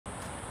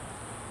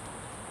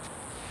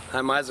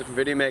I'm Isaac from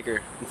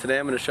Videomaker, and today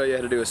I'm going to show you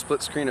how to do a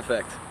split screen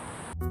effect.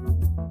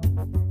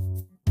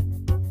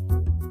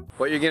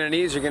 What you're going to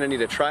need is you're going to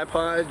need a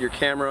tripod, your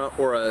camera,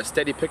 or a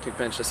steady picnic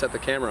bench to set the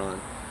camera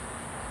on.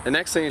 The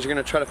next thing is you're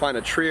going to try to find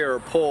a tree or a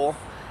pole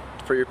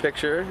for your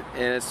picture,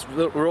 and it's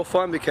real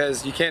fun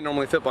because you can't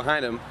normally fit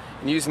behind them,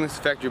 and using this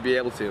effect you'll be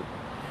able to.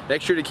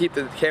 Make sure to keep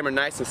the camera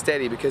nice and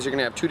steady because you're going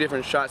to have two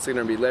different shots that are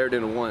going to be layered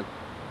into one.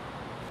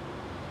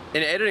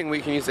 In editing we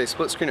can use a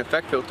split screen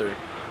effect filter,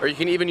 or you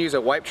can even use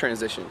a wipe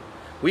transition.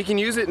 We can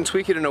use it and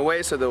tweak it in a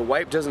way so the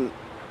wipe doesn't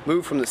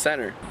move from the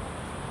center.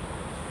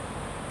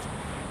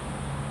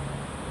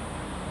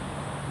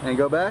 And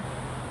go back.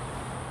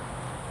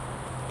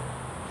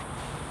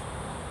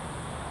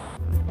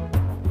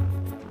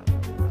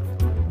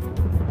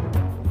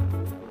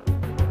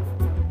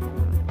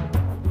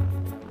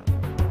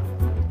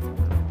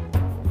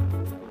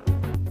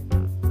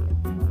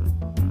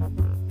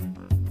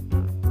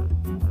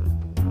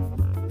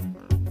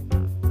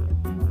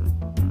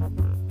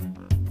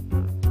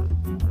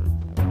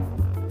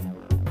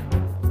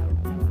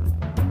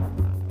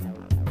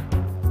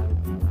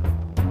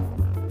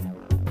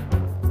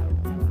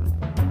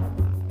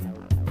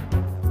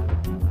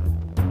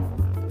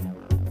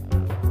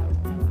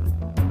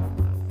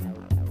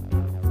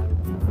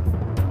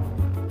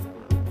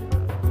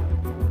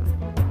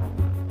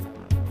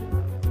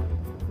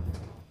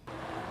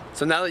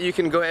 So now that you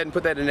can go ahead and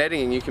put that in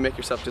editing, you can make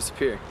yourself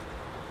disappear.